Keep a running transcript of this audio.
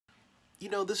You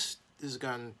know, this has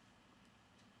gone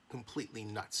completely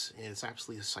nuts, and it's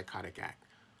absolutely a psychotic act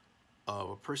of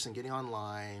a person getting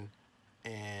online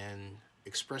and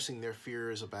expressing their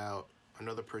fears about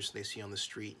another person they see on the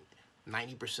street.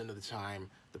 90% of the time,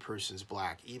 the person's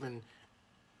black. Even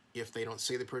if they don't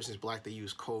say the person's black, they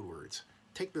use code words.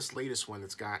 Take this latest one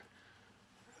that's got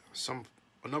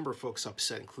a number of folks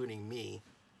upset, including me.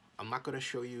 I'm not going to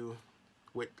show you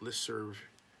what listserv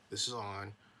this is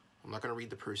on. I'm not going to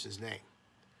read the person's name.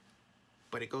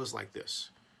 But it goes like this.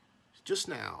 Just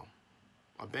now,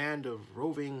 a band of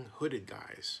roving hooded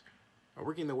guys are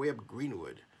working their way up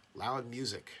Greenwood, loud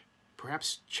music,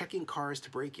 perhaps checking cars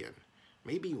to break in,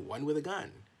 maybe one with a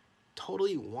gun,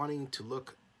 totally wanting to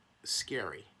look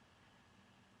scary.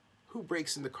 Who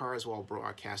breaks into cars while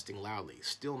broadcasting loudly?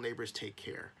 Still neighbors take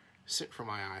care. Sent from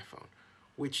my iPhone,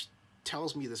 which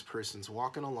tells me this person's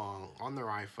walking along on their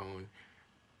iPhone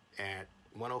at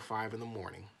 1:05 in the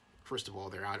morning. First of all,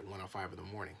 they're out at 1:05 in the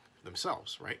morning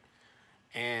themselves, right?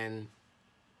 And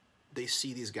they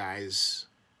see these guys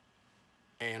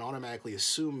and automatically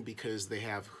assume because they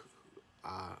have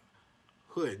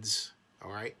hoods,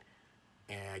 all right,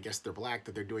 and I guess they're black,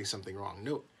 that they're doing something wrong.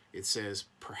 Note, it says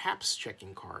perhaps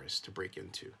checking cars to break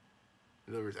into.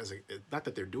 In other words, not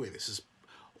that they're doing this.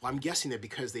 Well, I'm guessing that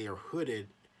because they are hooded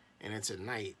and it's at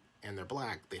night and they're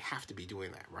black, they have to be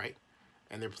doing that, right?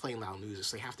 And they're playing loud music,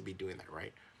 so they have to be doing that,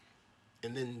 right?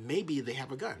 And then maybe they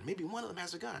have a gun. Maybe one of them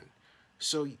has a gun.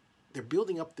 So they're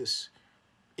building up this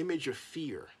image of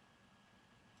fear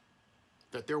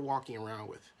that they're walking around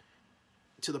with.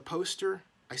 To the poster,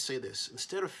 I say this: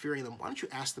 instead of fearing them, why don't you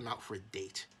ask them out for a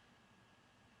date?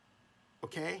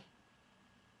 Okay?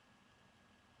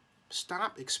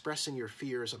 Stop expressing your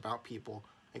fears about people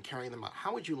and carrying them out.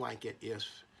 How would you like it if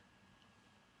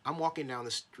I'm walking down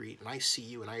the street and I see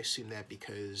you and I assume that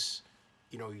because,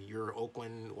 you know, you're an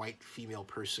Oakland white female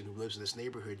person who lives in this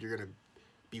neighborhood, you're going to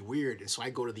be weird, and so I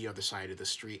go to the other side of the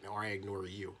street or I ignore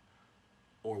you.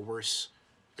 Or worse,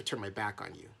 I turn my back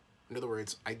on you. In other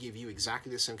words, I give you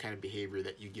exactly the same kind of behavior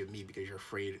that you give me because you're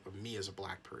afraid of me as a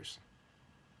black person.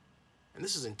 And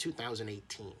this is in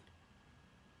 2018.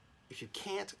 If you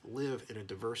can't live in a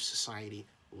diverse society,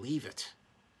 leave it.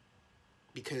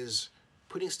 Because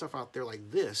putting stuff out there like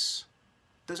this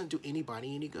doesn't do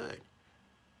anybody any good.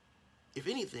 If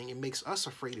anything, it makes us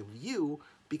afraid of you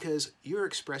because you're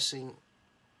expressing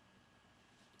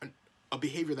a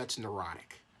behavior that's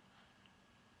neurotic.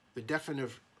 The definition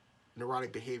of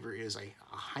neurotic behavior is a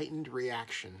heightened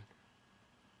reaction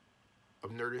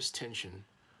of nervous tension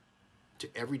to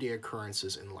everyday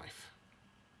occurrences in life.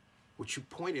 What you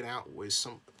pointed out was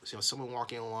someone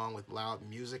walking along with loud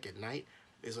music at night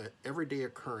is an everyday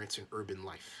occurrence in urban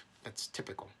life. That's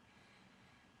typical.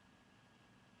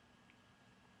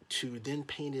 To then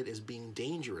paint it as being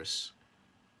dangerous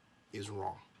is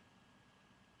wrong.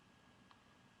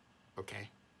 Okay?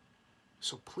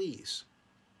 So please,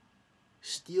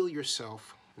 steel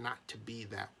yourself not to be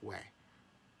that way.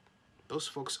 Those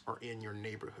folks are in your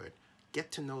neighborhood.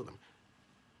 Get to know them.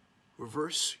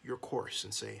 Reverse your course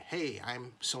and say, hey,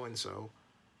 I'm so-and-so.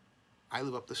 I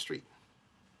live up the street.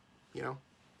 You know,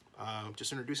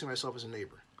 just introducing myself as a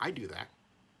neighbor. I do that.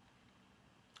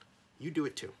 You do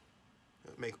it too.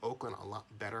 It'll make Oakland a lot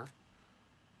better.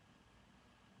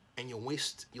 And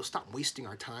you'll stop wasting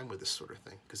our time with this sort of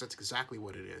thing, because that's exactly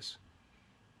what it is.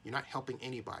 You're not helping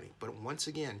anybody, but once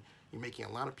again, you're making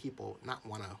a lot of people not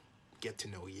want to get to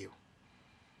know you.